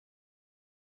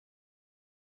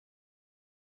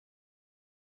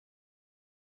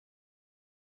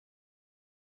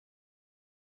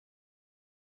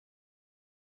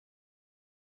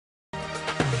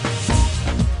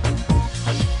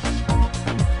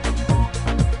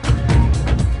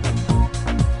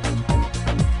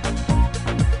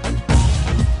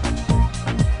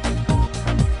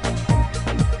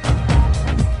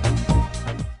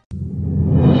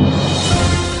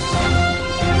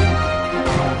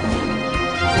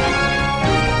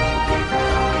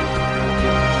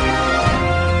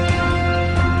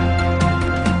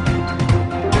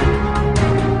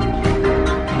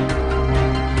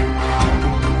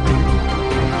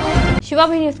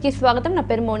శివాభి news కి స్వాగతం. నా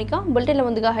పేరు మౌనిక. బులెటిన్ల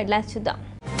ముందుగా హెడ్లైన్స్ చూద్దాం.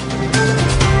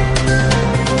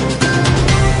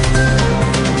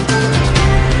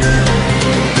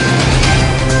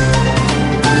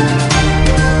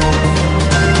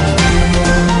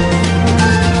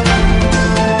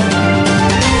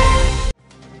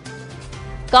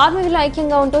 కార్మికులు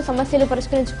ఐక్యంగా ఉంటూ సమస్యలు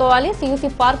పరిష్కరించుకోవాలి.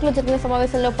 సియూసీ పార్కులో జరిగిన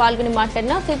సమావేశంలో పాల్గొని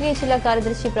మాట్లాడిన సిపిఐ జిల్లా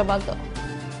కార్యదర్శి ప్రభాకర్.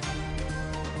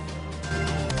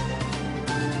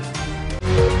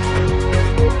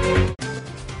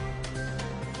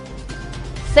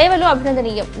 సేవలు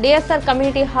అభినందనీయం. డిఎస్ఆర్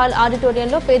కమ్యూనిటీ హాల్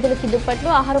ఆడిటోరియంలో పేదలకి దుప్పట్లు,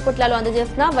 ఆహార పొట్లాలు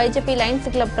అందజేసిన వైజేపీ లయన్స్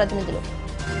క్లబ్ ప్రతినిధులు.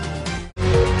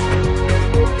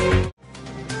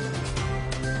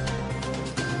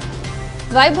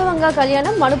 వైభవంగా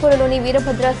కళ్యాణం. మణుపూరులోని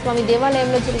వీరభద్రస్వామి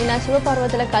దేవాలయంలో జరిగిన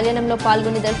శివపార్వతుల కళ్యాణంలో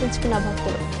పాల్గొని దర్శించుకున్న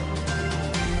భక్తులు.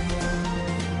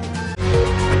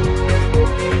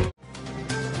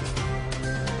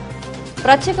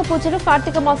 ప్రత్యేక పూజలు.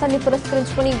 కార్తీక మాసాన్ని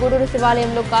పురస్కరించుకుని గూడూరు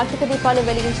శివాలయంలో కార్తీక దీపాలు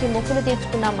వెలిగించి మొక్కులు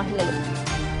తీర్చుకున్న మహిళలు.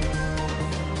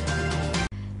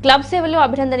 క్లబ్ సేవలు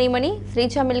అభినందనీయమని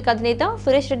శ్రీచా మిల్క్ అధినేత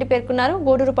సురేష్ రెడ్డి పేర్కొన్నారు.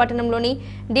 గూడూరు పట్టణంలోని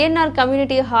డిఎన్ఆర్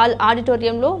కమ్యూనిటీ హాల్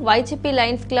ఆడిటోరియంలో వైజేపీ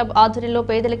లయన్స్ క్లబ్ ఆధ్వర్యంలో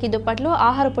పేదలకి దుప్పట్లు,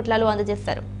 ఆహార పొట్లాలు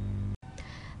అందజేశారు.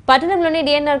 పట్టణంలోని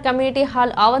డిఎన్ఆర్ కమ్యూనిటీ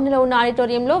హాల్ ఆవరణలో ఉన్న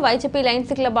ఆడిటోరియంలో వైజేపీ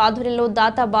లయన్స్ క్లబ్ ఆధ్వర్యంలో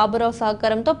దాతా బాబురావు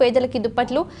సహకారంతో పేదలకి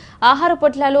దుప్పట్లు, ఆహార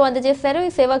పొట్లాలు అందజేశారు.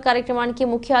 ఈ సేవా కార్యక్రమానికి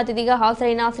ముఖ్య అతిథిగా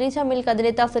హాజరైన శ్రీచా మిల్క్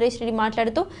అధినేత సురేష్ రెడ్డి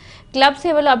మాట్లాడుతూ క్లబ్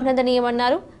సేవలు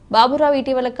అభినందనీయమన్నారు. బాబురావు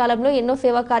ఇటీవల కాలంలో ఎన్నో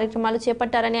సేవా కార్యక్రమాలు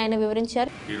చేపట్టారని ఆయన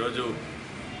వివరించారు. ఈరోజు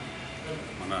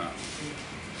మన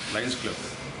లయన్స్ క్లబ్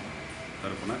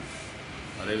తరఫున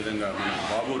అదేవిధంగా మన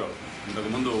బాబురావు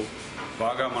ఇంతకుముందు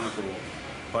బాగా మనకు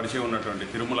పరిచయం ఉన్నటువంటి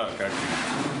తిరుమల క్యాటరింగ్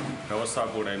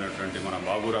వ్యవస్థాపకుడైనటువంటి మన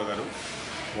బాబురావు గారు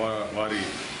వారి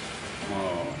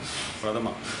ప్రథమ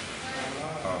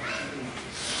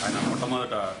ఆయన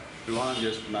మొట్టమొదట వివాహం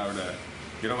చేసుకున్న ఆవిడ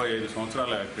 25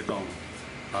 సంవత్సరాల క్రితం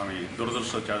ఆమె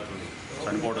దురదృష్టవశాత్తు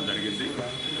చనిపోవడం జరిగింది.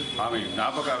 ఆమె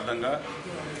జ్ఞాపకార్థంగా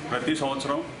ప్రతి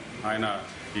సంవత్సరం ఆయన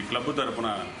ఈ క్లబ్ తరపున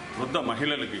వృద్ధ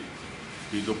మహిళలకి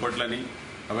ఈ దుప్పట్లని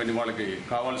అవన్నీ వాళ్ళకి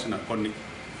కావాల్సిన కొన్ని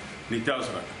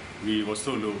నిత్యావసర ఈ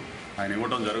వస్తువులు ఆయన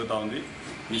ఇవ్వడం జరుగుతూ ఉంది.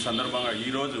 ఈ సందర్భంగా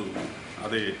ఈరోజు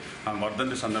అదే ఆమె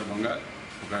వర్ధంతి సందర్భంగా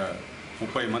ఒక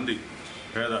 30 మంది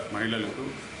పేద మహిళలకు,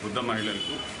 వృద్ధ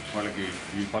మహిళలకు వాళ్ళకి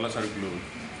ఈ పళ్ళ సరుకులు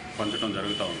పంచడం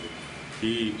జరుగుతూ ఉంది.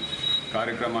 ఈ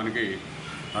కార్యక్రమానికి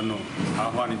నన్ను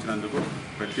ఆహ్వానించినందుకు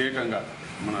ప్రత్యేకంగా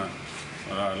మన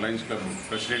లయన్స్ క్లబ్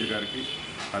ప్రెసిడెంట్ గారికి,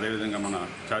 అదేవిధంగా మన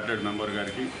చార్టర్డ్ మెంబర్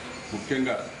గారికి,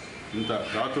 ముఖ్యంగా ఇంత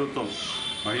దాతృత్వం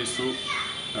వహిస్తూ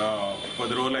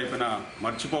 10 రోజులు అయిపోయినా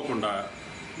మర్చిపోకుండా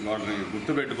వారిని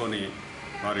గుర్తుపెట్టుకొని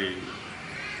వారి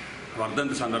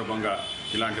వర్ధంతి సందర్భంగా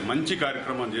ఇలాంటి మంచి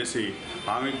కార్యక్రమం చేసి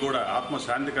ఆమెకు కూడా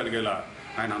ఆత్మశాంతి కలిగేలా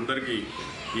ఆయన అందరికీ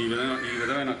ఈ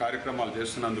విధమైన కార్యక్రమాలు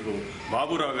చేస్తున్నందుకు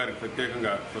బాబురావు గారికి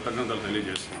ప్రత్యేకంగా కృతజ్ఞతలు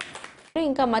తెలియజేస్తున్నాను.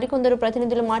 ఇంకా మరికొందరు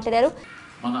ప్రతినిధులు మాట్లాడారు.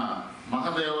 మన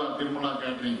మహదేవ తిరుమల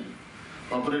క్యాటరింగ్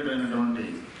ఆపరేటర్ అయినటువంటి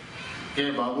కె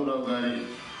బాబురావు గారి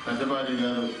పెద్దబారి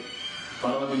గారు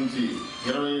పర్వతించి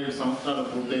 27 సంవత్సరాలు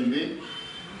పూర్తయింది.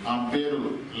 ఆమె పేరు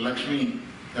లక్ష్మి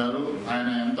గారు. ఆయన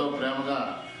ఎంతో ప్రేమగా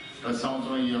ప్రతి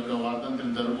సంవత్సరం ఈ యొక్క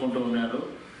వర్ధంతిని జరుపుకుంటూ ఉన్నారు.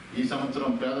 ఈ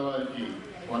సంవత్సరం పేదవారికి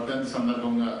వర్ధంతి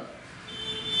సందర్భంగా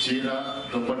చీర,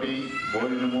 దుప్పటి,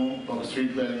 భోజనము, ఒక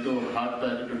స్వీట్ ప్యాకెట్, ఒక హాట్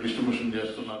ప్యాకెట్ డిస్ట్రిబ్యూషన్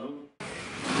చేస్తున్నారు.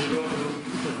 ఈరోజు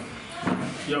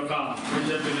ఈ యొక్క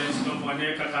బీజేపీ లయన్స్లో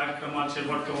అనేక కార్యక్రమాలు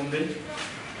చేపడుతూ ఉంది.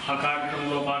 ఆ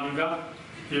కార్యక్రమంలో భాగంగా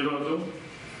ఈరోజు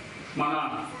మన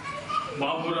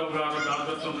బాబురావు గారు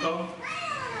దాతృత్వంతో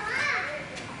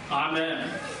ఆమె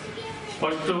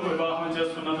ఫస్ట్ వివాహం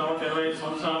చేసుకున్న తర్వాత 25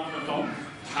 సంవత్సరాల క్రితం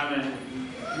ఆమె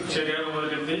శరీరం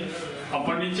వదిలింది.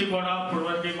 అప్పటి నుంచి కూడా ఇప్పటి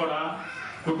వరకు కూడా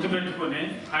గుర్తుపెట్టుకుని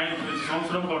ఆయన ప్రతి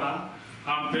సంవత్సరం కూడా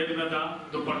ఆమె పేరు మీద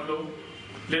దుప్పట్లు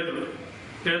లేదు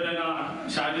ఏదైనా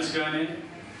షారీస్ కానీ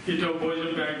ఇటు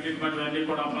భోజనం ప్యాకెట్ ఇటువంటివన్నీ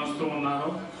కూడా పంచుతూ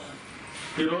ఉన్నారు.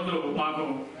 ఈరోజు మాకు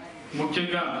ముఖ్య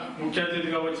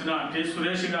అతిథిగా వచ్చిన టి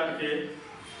సురేష్ గారికి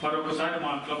మరొకసారి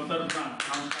మా క్లబ్ తరఫున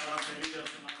నమస్కారాలు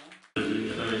తెలియజేస్తున్నాను.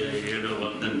 27వ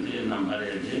వర్ధంతి నా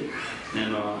భార్యది.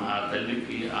 నేను ఆ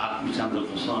తల్లికి ఆత్మశాంతి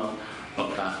కోసం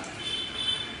ఒక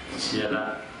చీర,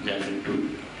 jacket,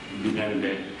 biryani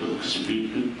packet,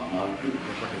 sweet, hot,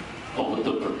 ఒక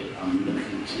దుప్పటి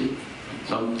అందరికి ఇచ్చి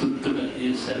సంతృప్తిగా ఈ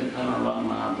చలికాలంలో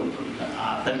నా దుప్పటి ఆ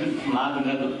తల్లి నాకు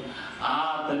కాదు ఆ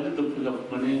తల్లి దుప్పటి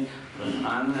కప్పుకొని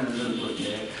ఆనందంగా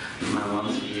నిద్రపోతే నా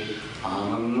మనసుకి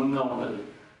ఆనందంగా ఉంటుంది.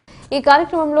 ఈ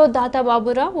కార్యక్రమంలో దాతా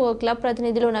బాబురావు, క్లబ్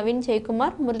ప్రతినిధులు నవీన్,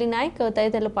 జయకుమార్, మురళీ నాయక్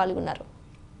తదితరులు పాల్గొన్నారు.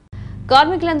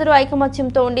 కార్మికులందరూ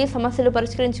ఐకమత్యంతో ఉండి సమస్యలు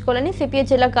పరిష్కరించుకోవాలని సిపిఐ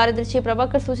జిల్లా కార్యదర్శి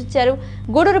ప్రభాకర్ సూచించారు.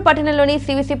 గూడూరు పట్టణంలోని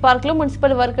సివిసి పార్క్ లో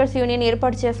మున్సిపల్ వర్కర్స్ యూనియన్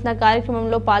ఏర్పాటు చేసిన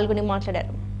కార్యక్రమంలో పాల్గొని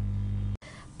మాట్లాడారు.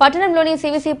 పట్టణంలోని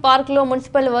సివిసి పార్క్ లో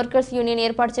మున్సిపల్ వర్కర్స్ యూనియన్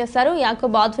ఏర్పాటు చేశారు.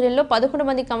 యాకోబ్ ఆధ్వర్యంలో 11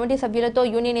 మంది కమిటీ సభ్యులతో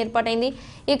యూనియన్ ఏర్పాటైంది.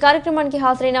 ఈ కార్యక్రమానికి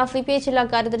హాజరైన సిపిఐ జిల్లా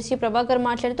కార్యదర్శి ప్రభాకర్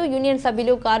మాట్లాడుతూ యూనియన్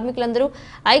సభ్యులు కార్మికులందరూ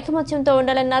ఐకమత్యంతో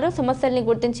ఉండాలన్నారు. సమస్యల్ని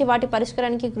గుర్తించి వాటి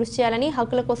పరిష్కారానికి కృషి చేయాలని,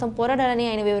 హక్కుల కోసం పోరాడాలని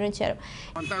ఆయన వివరించారు.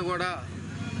 అంతా కూడా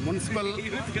మున్సిపల్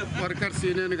వర్కర్స్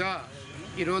యూనియన్ గా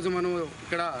ఈరోజు మనం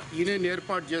ఇక్కడ యూనియన్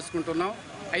ఏర్పాటు చేసుకుంటున్నాం.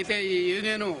 అయితే ఈ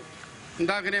యూనియన్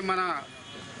ఇందాకనే మన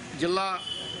జిల్లా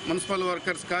మున్సిపల్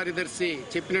వర్కర్స్ కార్యదర్శి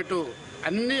చెప్పినట్టు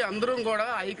అందరం కూడా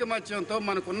ఐకమత్యంతో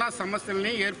మనకున్న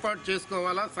సమస్యల్ని ఏర్పాటు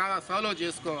చేసుకోవాలా, సాల్వ్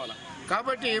చేసుకోవాలా.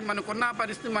 కాబట్టి మనకున్న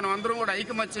పరిస్థితి మనం అందరం కూడా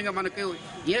ఐకమత్యంగా మనకు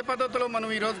ఏ పద్ధతిలో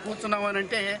మనం ఈరోజు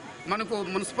కూర్చున్నామనంటే మనకు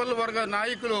మున్సిపల్ వర్గ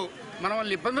నాయకులు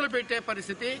మనల్ని ఇబ్బందులు పెట్టే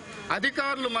పరిస్థితి,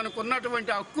 అధికారులు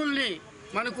మనకున్నటువంటి హక్కుల్ని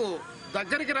మనకు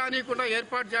దగ్గరికి రానియకుండా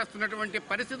ఏర్పాటు చేస్తున్నటువంటి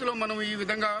పరిస్థితిలో మనం ఈ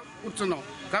విధంగా కూర్చున్నాం.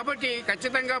 కాబట్టి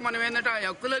ఖచ్చితంగా మనం ఏంటంటే ఆ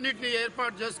హక్కులన్నింటినీ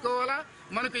ఏర్పాటు చేసుకోవాలా.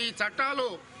 మనకు ఈ చట్టాలు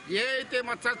ఏ అయితే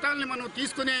మన చట్టాలని మనం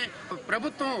తీసుకునే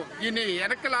ప్రభుత్వం దీన్ని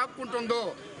వెనక్కి లాక్కుంటుందో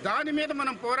దాని మీద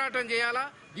మనం పోరాటం చేయాలా.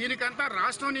 దీనికంతా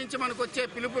రాష్ట్రం నుంచి మనకు వచ్చే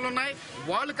పిలుపులు ఉన్నాయి.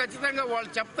 వాళ్ళు ఖచ్చితంగా వాళ్ళు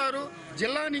చెప్తారు,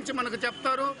 జిల్లా నుంచి మనకు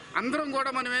చెప్తారు. అందరం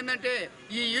కూడా మనం ఏంటంటే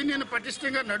ఈ యూనియన్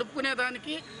పటిష్టంగా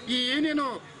నడుపుకునేదానికి, ఈ యూనియన్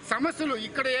సమస్యలు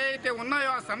ఇక్కడ ఏవైతే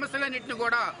ఉన్నాయో ఆ సమస్యలన్నింటినీ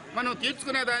కూడా మనం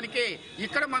తీర్చుకునేదానికి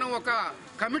ఇక్కడ మనం ఒక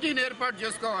కమిటీని ఏర్పాటు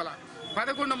చేసుకోవాలా.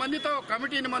 11 మందితో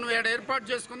కమిటీని మనం ఏర్పాటు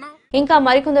చేసుకున్నాం. ఇంకా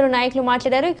మరికొందరు నాయకులు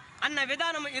మాట్లాడారు. అన్న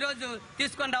విధానం ఈరోజు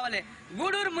తీసుకొని రావాలి.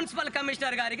 గూడూరు మున్సిపల్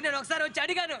కమిషనర్ గారికి నేను ఒకసారి వచ్చి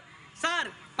అడిగాను, సార్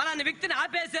పలానా వ్యక్తిని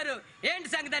ఆపేశారు, ఏంటి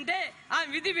సంగతి అంటే ఆ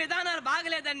విధి విధానాలు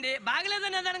బాగలేదండి.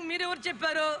 బాగలేదనే దానికి మీరు ఎవరు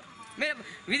చెప్పారు?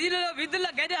 విధుల్లో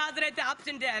గది హాజరైతే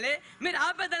ఆబ్సెంట్ చేయాలి, మీరు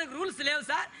ఆపేదానికి రూల్స్ లేవు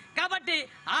సార్. కాబట్టి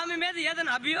ఆమె మీద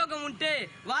ఏదైనా అభియోగం ఉంటే,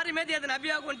 వారి మీద ఏదైనా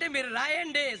అభియోగం ఉంటే మీరు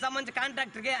రాయండి సంబంధించిన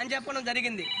కాంట్రాక్టర్కి అని చెప్పడం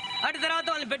జరిగింది. అటు తర్వాత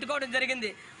వాళ్ళని పెట్టుకోవడం జరిగింది.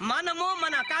 మనము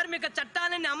మన కార్మిక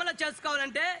చట్టాలని అమలు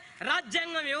చేసుకోవాలంటే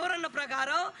రాజ్యాంగం వివరణ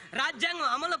ప్రకారం, రాజ్యాంగం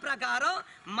అమలు ప్రకారం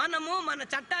మనము మన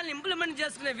చట్టాలను ఇంప్లిమెంట్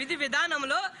చేసుకునే విధి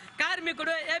విధానంలో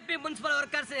కార్మికుడు ఏపీ మున్సిపల్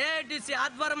వర్కర్స్ ఏఐటిసి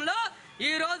ఆధ్వర్యంలో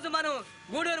ఈ రోజు మనం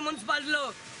గూడూరు మున్సిపాలిటీలో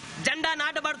జెండా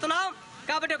నాటబడుతున్నాం.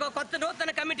 కాబట్టి ఒక కొత్త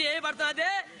నూతన కమిటీ వేయబడుతున్నది.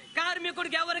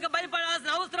 కార్మికుడికి ఎవరికి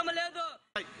భయపడాల్సిన అవసరం లేదు.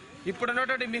 ఇప్పుడు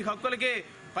ఉన్నటువంటి మీ హక్కులకి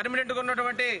పర్మనెంట్గా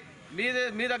ఉన్నటువంటి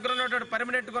మీ దగ్గర ఉన్నటువంటి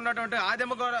పర్మనెంట్గా ఉన్నటువంటి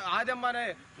ఆదెమ్మ అనే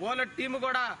ఓళ్ళ టీము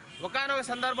కూడా ఒకానొక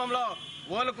సందర్భంలో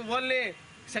ఓన్లీ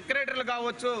సెక్రటరీలు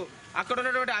కావచ్చు, అక్కడ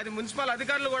ఉన్నటువంటి అది మున్సిపల్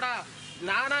అధికారులు కూడా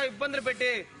నానా ఇబ్బందులు పెట్టి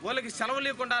వాళ్ళకి సెలవు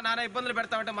లేకుండా నానా ఇబ్బందులు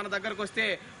పెడతామంటే మన దగ్గరకు వస్తే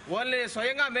ఓన్లీ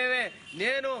స్వయంగా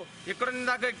నేను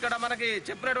ఇక్కడ మనకి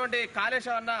చెప్పినటువంటి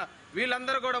కాళేశ్వర అన్న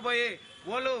వీళ్ళందరూ కూడా పోయి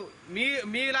వాళ్ళు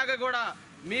మీలాగా కూడా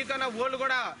మీకన్నా వాళ్ళు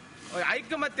కూడా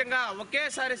ఐకమత్యంగా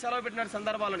ఒకేసారి సెలవు పెట్టిన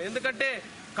సందర్భాలను. ఎందుకంటే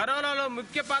కరోనాలో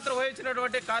ముఖ్య పాత్ర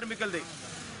వహించినటువంటి కార్మికులది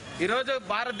ఈరోజు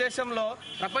భారతదేశంలో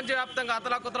ప్రపంచవ్యాప్తంగా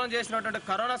అతలాకుతలం చేసినటువంటి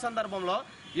కరోనా సందర్భంలో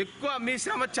ఎక్కువ మీ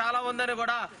శ్రమ చాలా ఉందని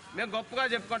కూడా మేము గొప్పగా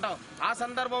చెప్పుకుంటాం. ఆ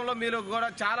సందర్భంలో మీరు కూడా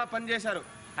చాలా పనిచేశారు.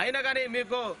 అయినా కానీ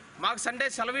మాకు సండే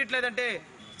సెలవు ఇవ్వట్లేదంటే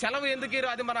సెలవు ఎందుకు ఇరు,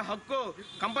 అది మన హక్కు,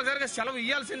 కంపల్సరీగా సెలవు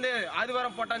ఇవ్వాల్సిందే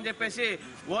ఆదివారం పూట అని చెప్పేసి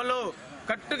వాళ్ళు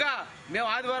కట్టుగా మేము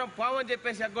ఆదివారం పోమని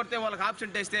చెప్పేసి ఎగ్గొడితే వాళ్ళకి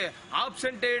ఆబ్సెంట్ వేస్తే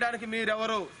ఆబ్సెంట్ వేయడానికి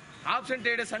మీరెవరు? ఆబ్సెంట్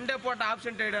వేయడం సండే పూట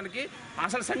ఆబ్సెంట్ వేయడానికి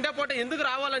అసలు సండే పూట ఎందుకు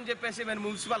రావాలని చెప్పేసి మేము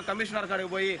మున్సిపల్ కమిషనర్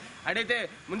కాడికి పోయి అడిగితే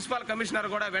మున్సిపల్ కమిషనర్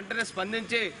కూడా వెంటనే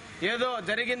స్పందించి ఏదో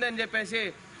జరిగిందని చెప్పేసి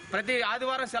ప్రతి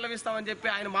ఆదివారం సెలవిస్తామని చెప్పి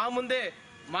ఆయన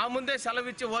మా ముందే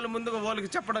సెలవిచ్చి వాళ్ళకి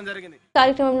చెప్పడం జరిగింది.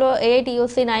 కార్యక్రమంలో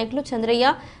ఏఐటియుసి నాయకులు చంద్రయ్య,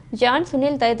 జాన్,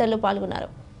 సునీల్ తదితరులు పాల్గొన్నారు.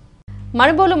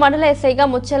 మణబోలు మండల ఎస్ఐగా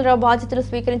ముత్యాలరావు బాధ్యతలు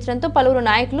స్వీకరించడంతో పలువురు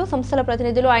నాయకులు, సంస్థల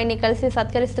ప్రతినిధులు ఆయన్ని కలిసి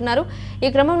సత్కరిస్తున్నారు. ఈ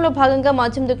క్రమంలో భాగంగా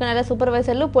మద్యం దుకాణాల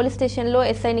సూపర్వైజర్లు పోలీస్ స్టేషన్లో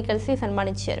ఎస్ఐని కలిసి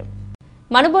సన్మానించారు.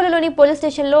 మణబోలులోని పోలీస్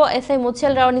స్టేషన్లో ఎస్ఐ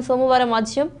ముత్యాలరావుని సోమవారం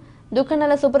మద్యం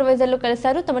దుకాణాల సూపర్వైజర్లు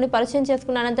కలిశారు. తమని పరిచయం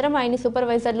చేసుకున్న అనంతరం ఆయన్ని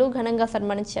సూపర్వైజర్లు ఘనంగా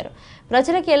సన్మానించారు.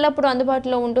 ప్రజలకు ఎల్లప్పుడూ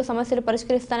అందుబాటులో ఉంటూ సమస్యలు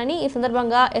పరిష్కరిస్తానని ఈ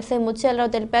సందర్భంగా ఎస్ఐ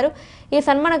ముత్యాలరావు తెలిపారు. ఈ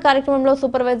సన్మాన కార్యక్రమంలో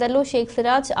సూపర్వైజర్లు షేక్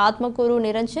సిరాజ్, ఆత్మకూరు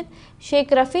నిరంజన్,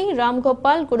 షేక్ రఫీ, రామ్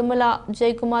గోపాల్, కుడుమల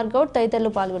జయకుమార్ గౌడ్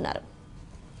తదితరులు పాల్గొన్నారు.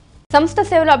 సంస్థ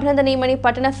సేవలు అభినందనీయమని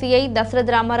పట్టణ సిఐ దశరథ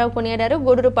రామారావు కొనియాడారు.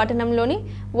 గూడూరు పట్టణంలోని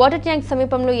వాటర్ ట్యాంక్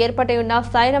సమీపంలో ఏర్పాటై ఉన్న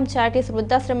సాయిరాం చారిటీస్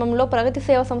వృద్ధాశ్రమంలో ప్రగతి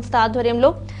సేవ సంస్థ ఆధ్వర్యంలో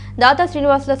దాతా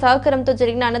శ్రీనివాసుల సహకారంతో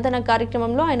జరిగిన అన్నదాన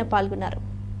కార్యక్రమంలో ఆయన పాల్గొన్నారు.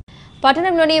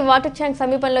 పట్టణంలోని వాటర్ ట్యాంక్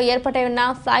సమీపంలో ఏర్పాటై ఉన్న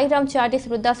సాయిరాం చారిటీస్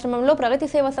వృద్ధాశ్రమంలో ప్రగతి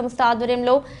సేవ సంస్థ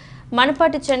ఆధ్వర్యంలో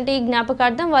మనపాటి చంటి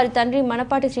జ్ఞాపకార్థం వారి తండ్రి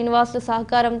మనపాటి శ్రీనివాసుల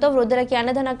సహకారంతో వృద్ధులకి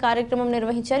అన్నదాన కార్యక్రమం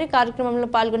నిర్వహించారు. కార్యక్రమంలో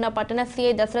పాల్గొన్న పట్టణ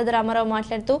సిఐ దశరథ రామారావు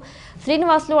మాట్లాడుతూ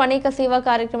శ్రీనివాసులు అనేక సేవా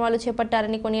కార్యక్రమాలు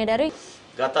చేపట్టారని కొనియాడారు.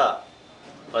 గత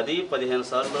 10-15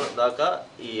 సార్లు దాకా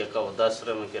ఈ యొక్క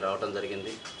వృద్ధాశ్రమంకి రావడం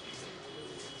జరిగింది.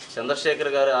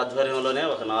 చంద్రశేఖర్ గారి ఆధ్వర్యంలోనే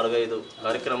ఒక 4-5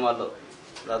 కార్యక్రమాలు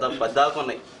దాదాపు 10 దాకా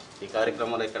ఉన్నాయి. ఈ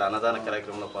కార్యక్రమంలో ఇక్కడ అన్నదాన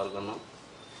కార్యక్రమంలో పాల్గొన్నాం.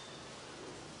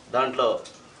 దాంట్లో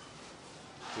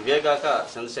ఇవే కాక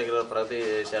చంద్రశేఖర్ గారు ప్రగతి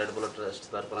చారిటబుల్ ట్రస్ట్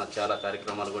తరఫున చాలా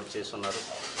కార్యక్రమాలు కూడా చేస్తున్నారు.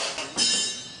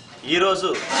 ఈరోజు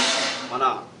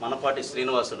మనపాటి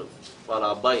శ్రీనివాసులు వాళ్ళ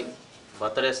అబ్బాయి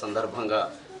బర్త్డే సందర్భంగా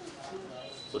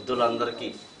వృద్ధులందరికీ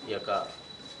ఈ యొక్క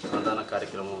అన్నదాన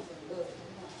కార్యక్రమం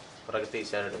ప్రగతి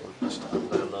చారిటబుల్ ట్రస్ట్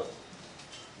ఆధ్వర్యంలో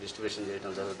డిస్ట్రిబ్యూషన్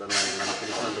చేయడం జరుగుతుంది. నన్ను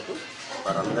పిలిచినందుకు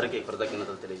వారందరికీ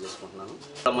కృతజ్ఞతలు తెలియజేసుకుంటున్నాను.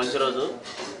 మంచి రోజు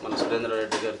మన సురేంద్ర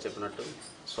రెడ్డి గారు చెప్పినట్టు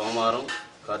సోమవారం,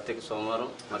 కార్తీక సోమవారం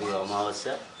మరియు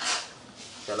అమావాస్య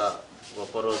చాలా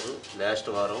గొప్ప రోజు. లాస్ట్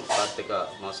వారం కార్తీక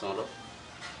మాసంలో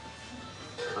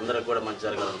అందరికి కూడా మంచి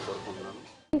జరగాలని కోరుకుంటున్నాను.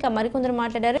 ఇంకా మరికొందరు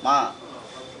మాట్లాడారు.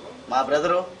 మా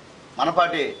బ్రదరు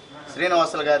మనపాటి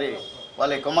శ్రీనివాసులు గారి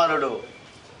వాళ్ళ కుమారుడు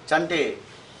చంటి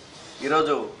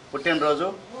ఈరోజు పుట్టినరోజు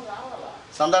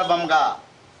సందర్భంగా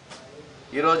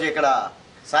ఈరోజు ఇక్కడ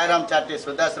సాయిరామ్ చారిటీస్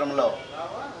వృద్ధాశ్రమంలో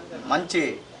మంచి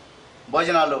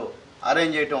భోజనాలు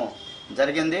అరేంజ్ చేయటం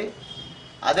జరిగింది.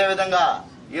 అదేవిధంగా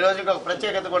ఈరోజు ఇంకొక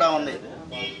ప్రత్యేకత కూడా ఉంది.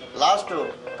 లాస్ట్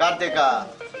కార్తీక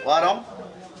వారం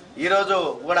ఈరోజు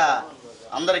కూడా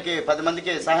అందరికీ 10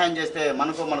 మందికి సహాయం చేస్తే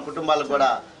మనకు మన కుటుంబాలకు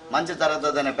కూడా మంచి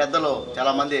జరుగుతుందనే పెద్దలు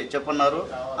చాలామంది చెప్పున్నారు.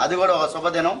 అది కూడా ఒక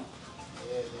శుభదినం.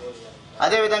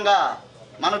 అదేవిధంగా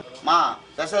మా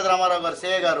దశరథ రామారావు గారు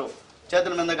సిఏ గారు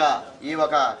చేతుల మీదుగా ఈ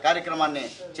ఒక కార్యక్రమాన్ని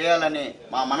చేయాలని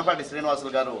మా మనపాటి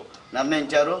శ్రీనివాసులు గారు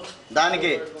నిర్ణయించారు.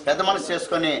 దానికి పెద్ద మనసు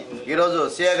చేసుకొని ఈరోజు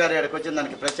సిఏ గారు ఇక్కడికి వచ్చిన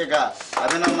దానికి ప్రత్యేక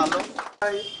అభినందనలు.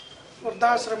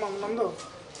 వృద్ధాశ్రమం నందు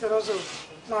ఈరోజు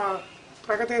మా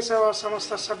ప్రగతి సేవా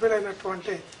సంస్థ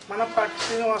సభ్యులైనటువంటి మనపాటి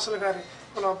శ్రీనివాసులు గారి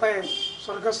వాళ్ళ అబ్బాయి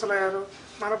స్వర్గస్థులయ్యారు.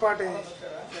 మనపాటి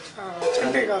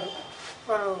చంటి గారు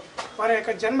వారి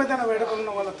యొక్క జన్మదిన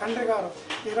వేడుకలను వాళ్ళ తండ్రి గారు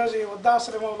ఈరోజు ఈ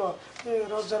వృద్ధాశ్రమంలో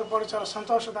ఈరోజు జరుపుకోవడం చాలా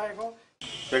సంతోషదాయకం.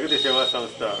 ప్రగతి సేవా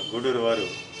సంస్థ గూడూరు వారు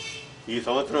ఈ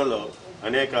సంవత్సరంలో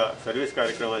అనేక సర్వీస్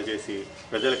కార్యక్రమాలు చేసి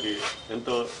ప్రజలకి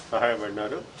ఎంతో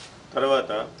సహాయపడినారు.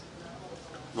 తర్వాత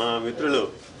మా మిత్రులు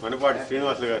మనపాటి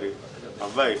శ్రీనివాసులు గారి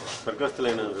అబ్బాయి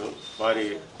స్వర్గస్థులైన వారి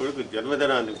కొడుకు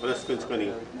జన్మదినాన్ని పురస్కరించుకొని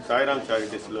సాయిరామ్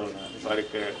చారిటీస్లో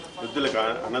వారికి వృద్ధులకు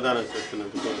అన్నదానం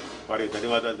చేస్తున్నందుకు వారికి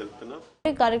ధన్యవాదాలు తెలుపుతున్నాం.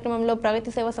 ఈ కార్యక్రమంలో ప్రగతి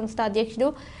సేవా సంస్థ అధ్యక్షుడు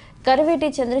కరివేటి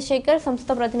చంద్రశేఖర్, సంస్థ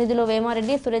ప్రతినిధులు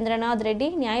వేమారెడ్డి, సురేంద్రనాథ్ రెడ్డి,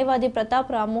 న్యాయవాది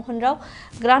ప్రతాప్, రామ్మోహన్ రావు,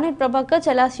 గ్రానైట్ ప్రభాకర్,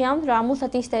 చలాశ్యామ్, రాము,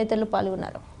 సతీష్ తదితరులు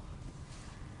పాల్గొన్నారు.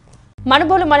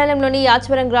 మణబోలు మండలంలోని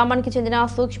యాచవరం గ్రామానికి చెందిన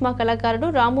సూక్ష్మ కళాకారుడు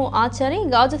రాము ఆచారి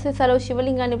గాజు సీసాలో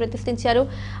శివలింగాన్ని ప్రతిష్ఠించారు.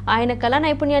 ఆయన కళా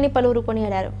నైపుణ్యాన్ని పలువురు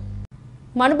కొనియాడారు.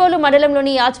 మణబోలు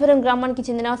మండలంలోని యాచవరం గ్రామానికి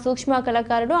చెందిన సూక్ష్మ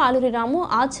కళాకారుడు ఆలూరి రాము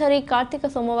ఆచారి కార్తీక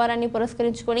సోమవారాన్ని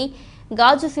పురస్కరించుకొని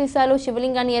గాజు సీసాలో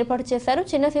శివలింగాన్ని ఏర్పాటు చేశారు.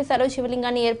 చిన్న సీసాలో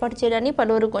శివలింగాన్ని ఏర్పాటు చేయడాన్ని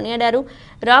పలువురు కొనియాడారు.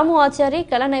 రాము ఆచారి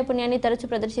కళా నైపుణ్యాన్ని తరచూ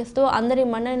ప్రదర్శిస్తూ అందరి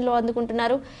మన్ననలో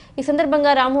అందుకుంటున్నారు. ఈ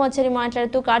సందర్భంగా రాము ఆచారి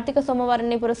మాట్లాడుతూ కార్తీక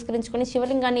సోమవారాన్ని పురస్కరించుకొని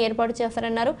శివలింగాన్ని ఏర్పాటు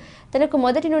చేశారన్నారు. తనకు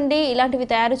మొదటి నుండి ఇలాంటివి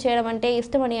తయారు చేయడం అంటే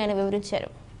ఇష్టమని ఆయన వివరించారు.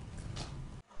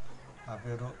 నా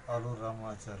పేరు ఆలూరి రాము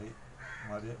ఆచారి,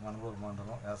 మాది మణబోలు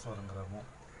మండలం యాసవరం గ్రామం.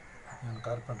 నేను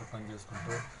కార్పెంటర్ పని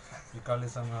చేసుకుంటూ ఈ ఖాళీ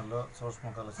సమయాల్లో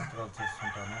సూక్ష్మకళ చిత్రాలు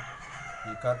చేస్తుంటాను.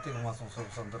 ఈ కార్తీక మాసం శుభ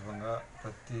సందర్భంగా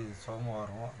ప్రతి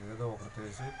సోమవారం ఏదో ఒకటి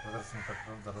చేసి ప్రదర్శన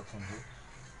పెట్టడం జరుగుతుంది.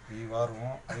 ఈ వారం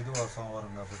 5వ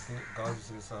సోమవారం కాబట్టి గాజు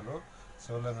సీసాలో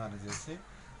శివలింగాన్ని చేసి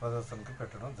ప్రదర్శనకి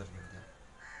పెట్టడం జరిగింది.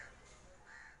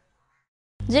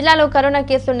 జిల్లాలో కరోనా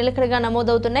కేసులు నిలకడగా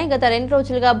నమోదవుతున్నాయి. గత 2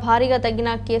 రోజులుగా భారీగా తగ్గిన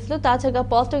కేసులు, తాజాగా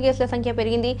పాజిటివ్ కేసుల సంఖ్య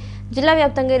పెరిగింది. జిల్లా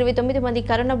వ్యాప్తంగా 29 మంది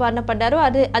కరోనా బారిన పడ్డారు.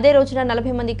 అదే రోజున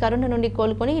 40 మంది కరోనా నుండి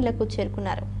కోలుకొని ఇళ్లకు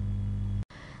చేరుకున్నారు.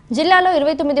 జిల్లాలో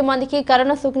 29 మందికి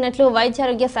కరోనా సోకినట్లు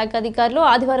వైద్యారోగ్య శాఖ అధికారులు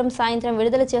ఆదివారం సాయంత్రం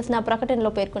విడుదల చేసిన ప్రకటనలో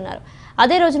పేర్కొన్నారు.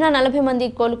 అదే రోజున 40 మంది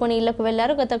కోలుకొని ఇళ్లకు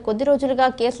వెళ్లారు. గత కొద్ది రోజులుగా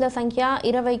కేసుల సంఖ్య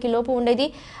 20కి లోపు ఉండేది.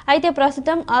 అయితే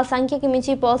ప్రస్తుతం ఆ సంఖ్యకి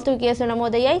మించి పాజిటివ్ కేసులు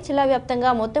నమోదయ్యాయి. జిల్లా వ్యాప్తంగా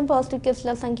మొత్తం పాజిటివ్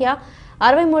కేసుల సంఖ్య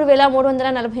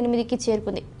 63,348కి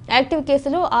చేరుకుంది. యాక్టివ్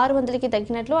కేసులు 600కి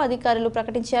తగ్గినట్లు అధికారులు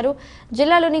ప్రకటించారు.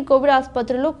 జిల్లాలోని కోవిడ్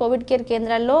ఆసుపత్రులు, కోవిడ్ కేర్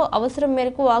కేంద్రాల్లో అవసరం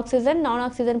మేరకు ఆక్సిజన్, నాన్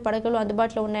ఆక్సిజన్ పడకలు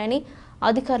అందుబాటులో ఉన్నాయని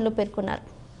అధికారులు పేర్కొన్నారు.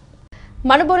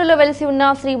 మణబోలులో వెలిసి ఉన్న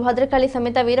శ్రీ భద్రకాళి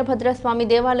సమేత వీరభద్రస్వామి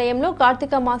దేవాలయంలో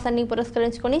కార్తీక మాసాన్ని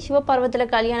పురస్కరించుకొని శివపార్వతుల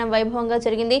కళ్యాణం వైభవంగా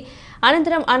జరిగింది.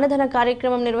 అనంతరం అన్నదాన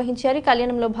కార్యక్రమం నిర్వహించారు.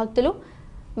 కళ్యాణంలో భక్తులు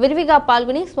విరివిగా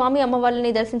పాల్గొని స్వామి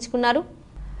అమ్మవార్లని దర్శించుకున్నారు.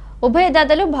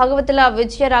 ఉభయదాతలు భాగవతుల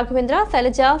విజయ రాఘవేంద్ర,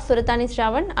 శైలజ, సురతాని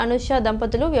శ్రావణ్, అనుష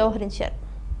దంపతులు వ్యవహరించారు.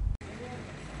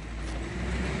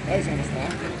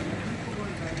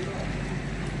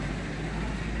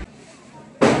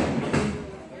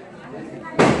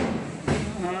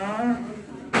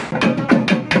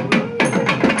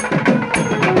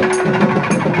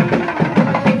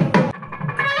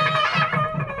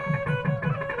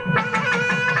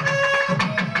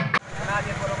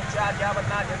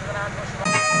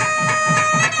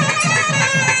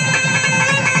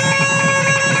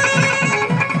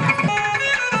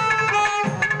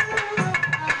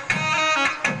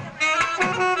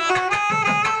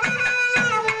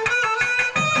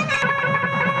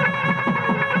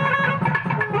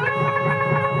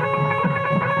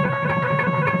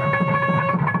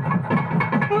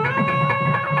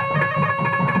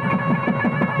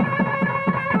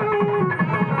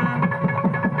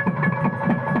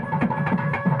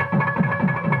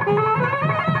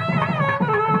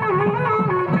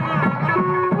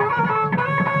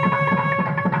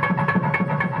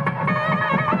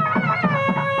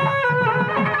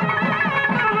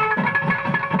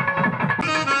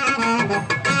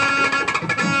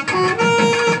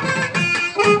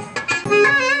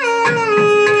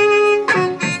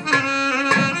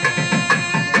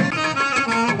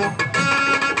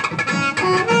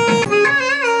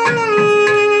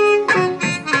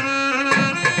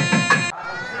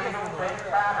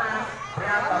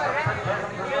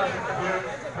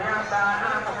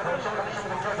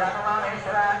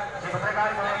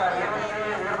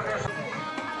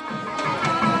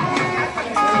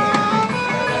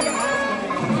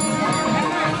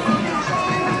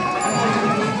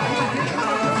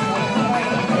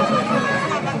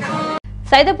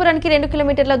 సైదాపురానికి 2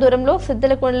 కిలోమీటర్ల దూరంలో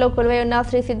సిద్దలకొండలో కొలువై ఉన్న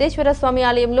శ్రీ సిద్ధేశ్వర స్వామి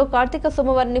ఆలయంలో కార్తీక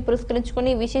సోమవారాన్ని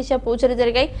పురస్కరించుకుని విశేష పూజలు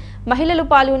జరిగాయి. మహిళలు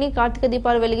పాల్గొని కార్తీక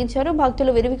దీపాలు వెలిగించారు.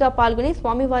 భక్తులు విరివిగా పాల్గొని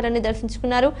స్వామివారిని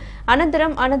దర్శించుకున్నారు.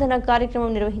 అనంతరం అన్నదాన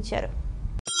కార్యక్రమం నిర్వహించారు.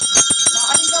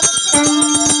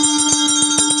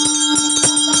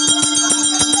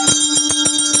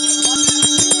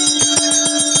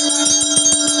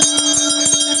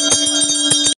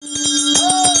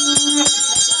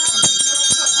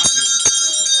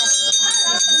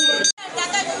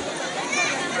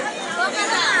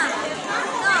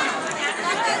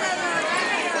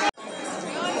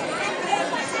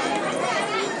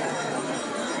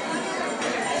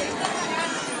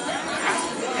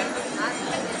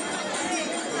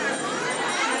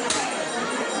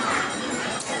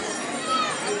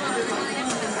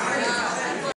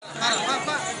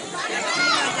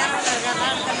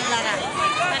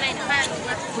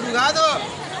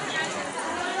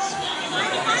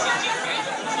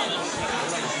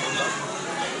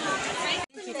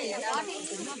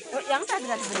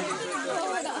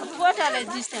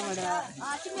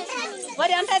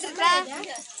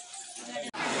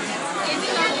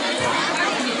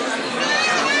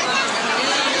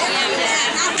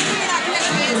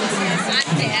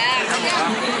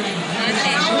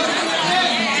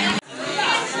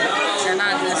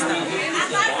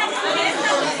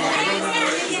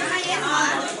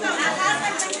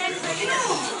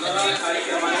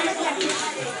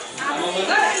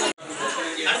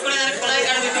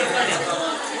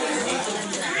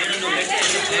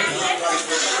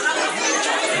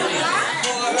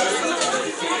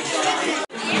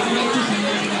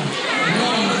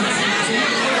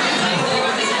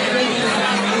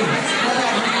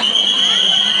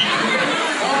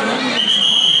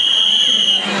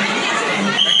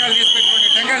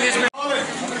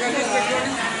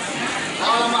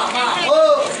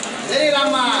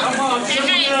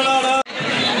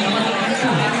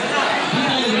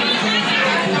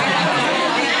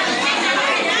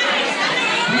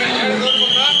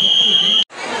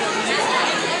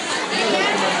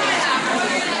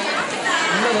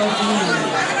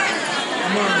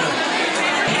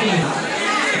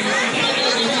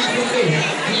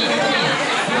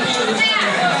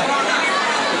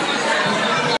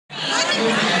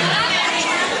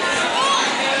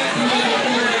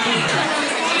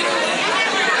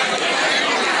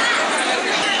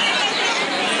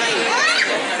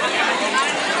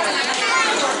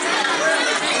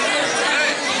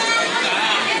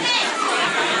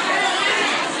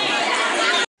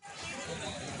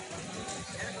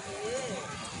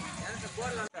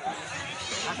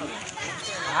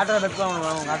 ఆటో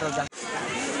పెట్టుకోము ఆటో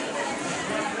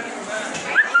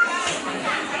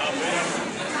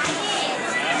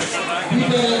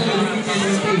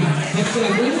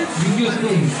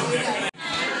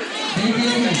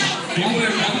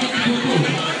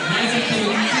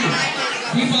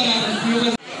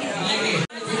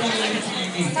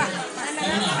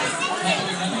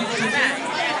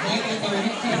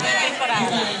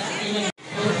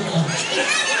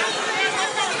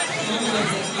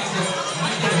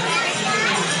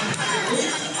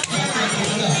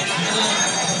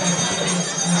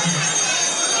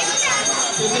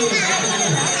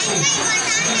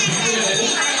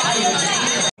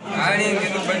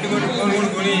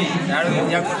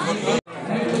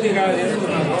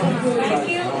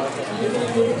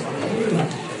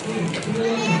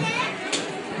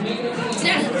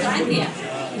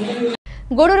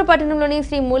గూడూరు పట్టణంలోని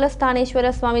శ్రీ మూలస్థానేశ్వర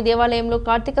స్వామి దేవాలయంలో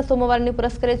కార్తీక సోమవారాన్ని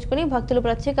పురస్కరించుకుని భక్తులు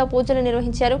ప్రత్యేక పూజలు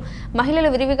నిర్వహించారు.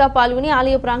 మహిళలు విరివిగా పాల్గొని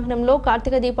ఆలయ ప్రాంగణంలో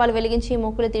కార్తీక దీపాలు వెలిగించి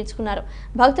మొక్కులు తీర్చుకున్నారు.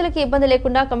 భక్తులకు ఇబ్బంది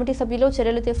లేకుండా కమిటీ సభ్యులు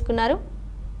చర్యలు తీసుకున్నారు.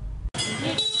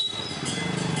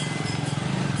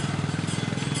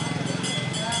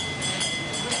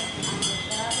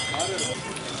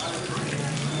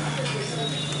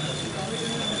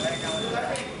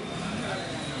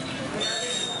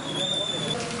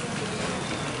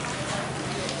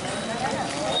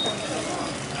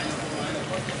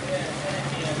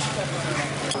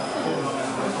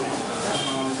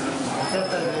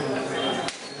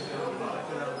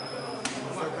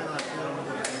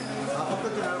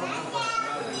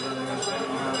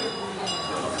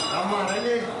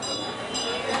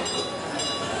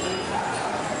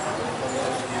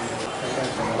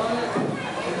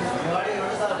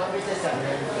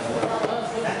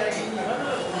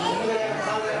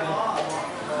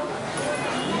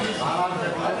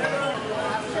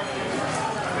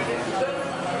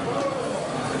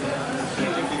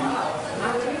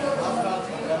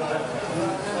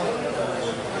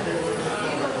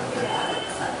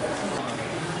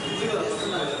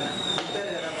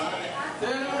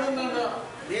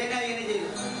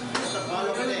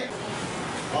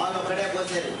 వాళ్ళు ఒకటే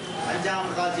పోసేది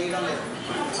పంచామృతాలు చేయడం లేదు.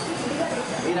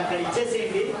 మీరు అక్కడ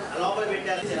ఇచ్చేసేయండి, లోపల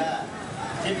పెట్టారు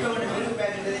చెప్పేవాడి పెరుగు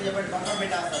ప్యాకెట్ అని చెప్పండి పక్కన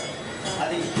పెట్టేస్తారు.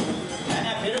 అది కానీ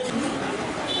ఆ పెరుగు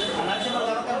నరసింహ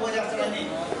తర్వాత పోసేస్తాడని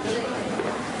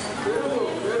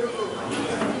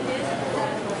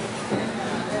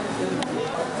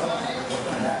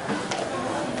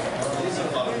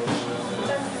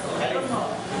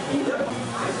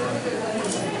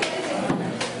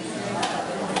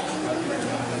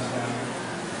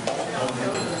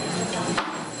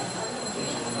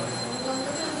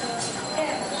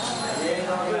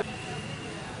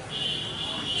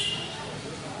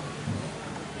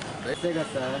బస్సే కదా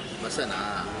సార్. బస్సేనా?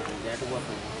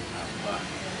 ఎటుపోతాం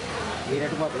మీరు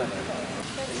ఎటుపోతున్నారు?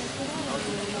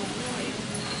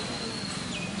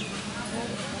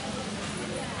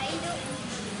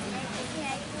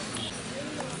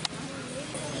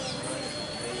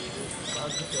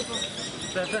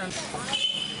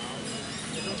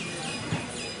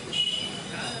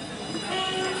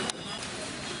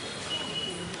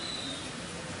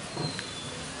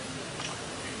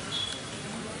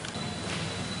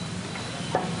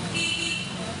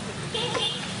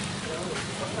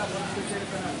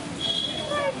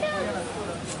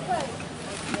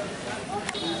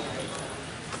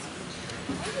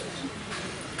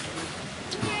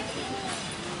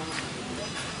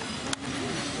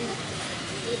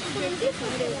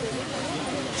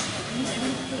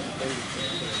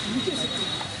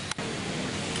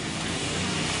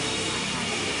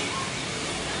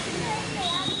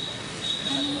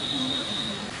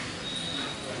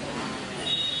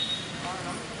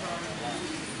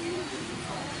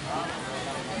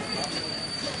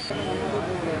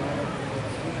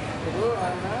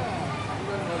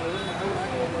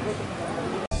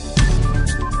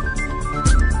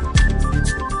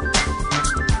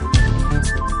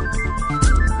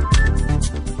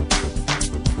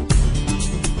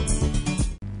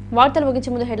 వార్తలు ముగించే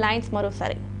ముందు హెడ్లైన్స్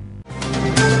మరోసారి.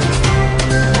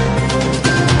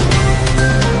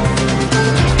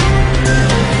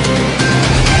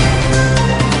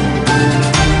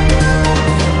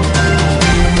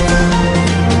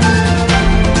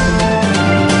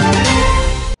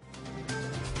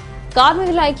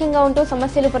 కార్మికులు ఐక్యంగా ఉంటూ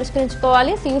సమస్యలు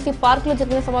పరిష్కరించుకోవాలి. సియూసీ పార్కులో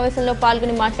జరిగిన సమావేశంలో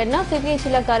పాల్గొని మాట్లాడిన సిపిఐ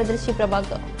జిల్లా కార్యదర్శి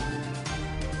ప్రభాకర్.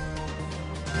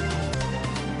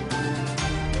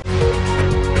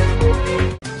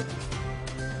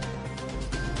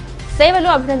 సేవలు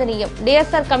అభినందనీయం.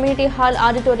 డిఎస్ఆర్ కమ్యూనిటీ హాల్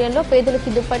ఆడిటోరియంలో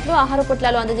పేదలకు దుప్పట్లు, ఆహార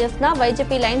పొట్లాలు అందజేసిన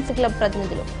వైజేపీ లయన్స్ క్లబ్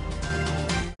ప్రతినిధులు.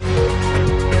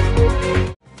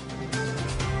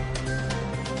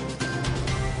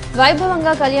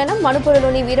 వైభవంగా కళ్యాణం.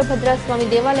 మణుపూరులోని వీరభద్రస్వామి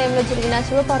దేవాలయంలో జరిగిన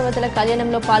శివపార్వతుల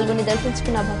కళ్యాణంలో పాల్గొని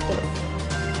దర్శించుకున్న భక్తులు.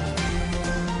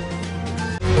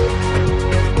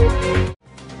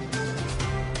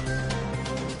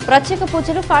 ప్రత్యేక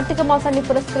పూజలు. కార్తీక మాసాన్ని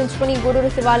పురస్కరించుకుని గూడూరు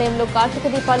శివాలయంలో కార్తీక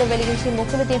దీపాలు వెలిగించి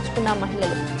మొక్కులు తీర్చుకున్న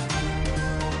మహిళలు.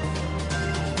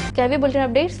 బులెటిన్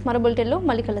అప్డేట్స్ మరో బులెటిన్లో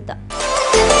మళ్ళీ కలుద్దాం.